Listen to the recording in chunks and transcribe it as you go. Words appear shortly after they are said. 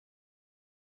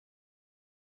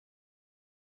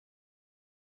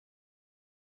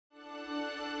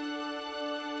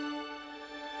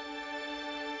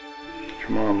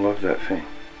Your mom loved that thing.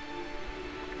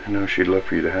 I know she'd love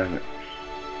for you to have it.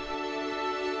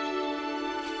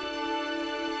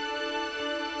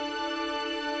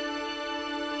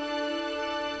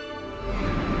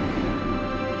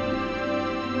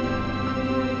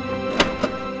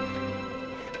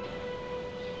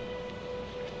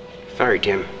 Sorry,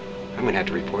 Tim. I'm gonna have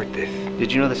to report this.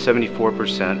 Did you know that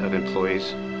 74% of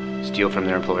employees steal from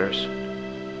their employers?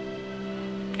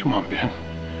 Come on, Ben.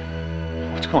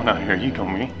 What's going on here? You know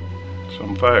me. So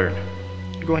I'm fired.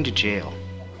 You're going to jail.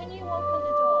 Can you open the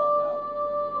door?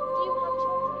 Do you have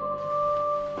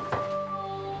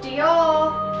children?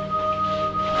 Dior!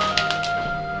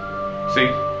 See?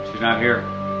 She's not here.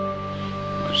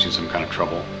 Is she in some kind of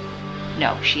trouble?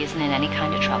 No, she isn't in any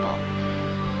kind of trouble.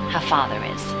 Her father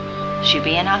is. She'll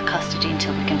be in our custody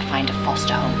until we can find a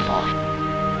foster home for her.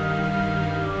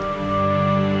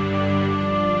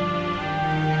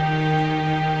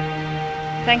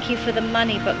 Thank you for the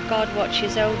money, but God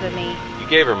watches over me. You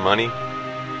gave her money?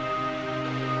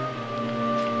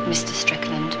 Mr.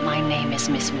 Strickland, my name is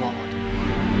Miss Ward.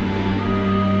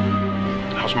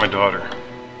 How's my daughter?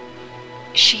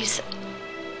 She's...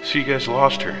 So you guys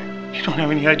lost her. You don't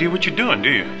have any idea what you're doing, do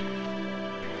you?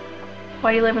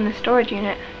 Why do you live in the storage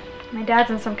unit? My dad's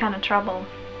in some kind of trouble.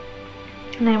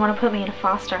 And they want to put me in a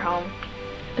foster home.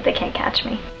 But they can't catch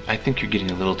me. I think you're getting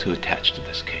a little too attached to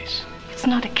this case. It's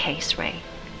not a case, Ray.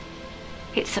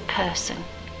 It's a person.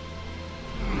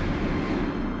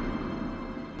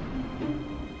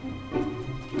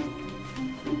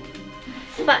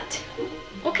 Slut.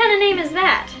 What kind of name is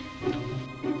that?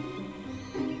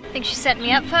 Think she set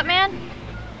me up, Footman?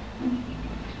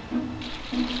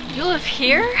 You live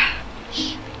here?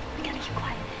 Shh. We gotta keep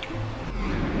quiet.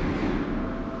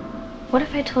 What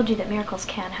if I told you that miracles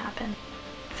can happen?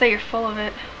 So you're full of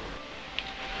it.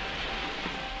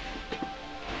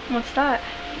 What's that?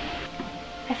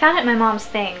 I found it in my mom's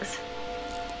things.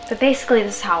 But basically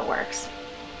this is how it works.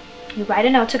 You write a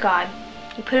note to God,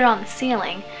 you put it on the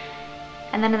ceiling,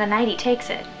 and then in the night he takes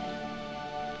it.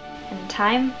 And in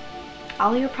time,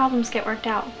 all your problems get worked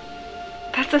out.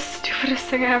 That's the stupidest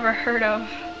thing I ever heard of.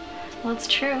 Well, it's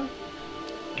true.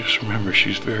 Just remember,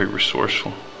 she's very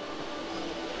resourceful.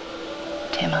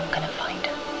 Tim, I'm gonna find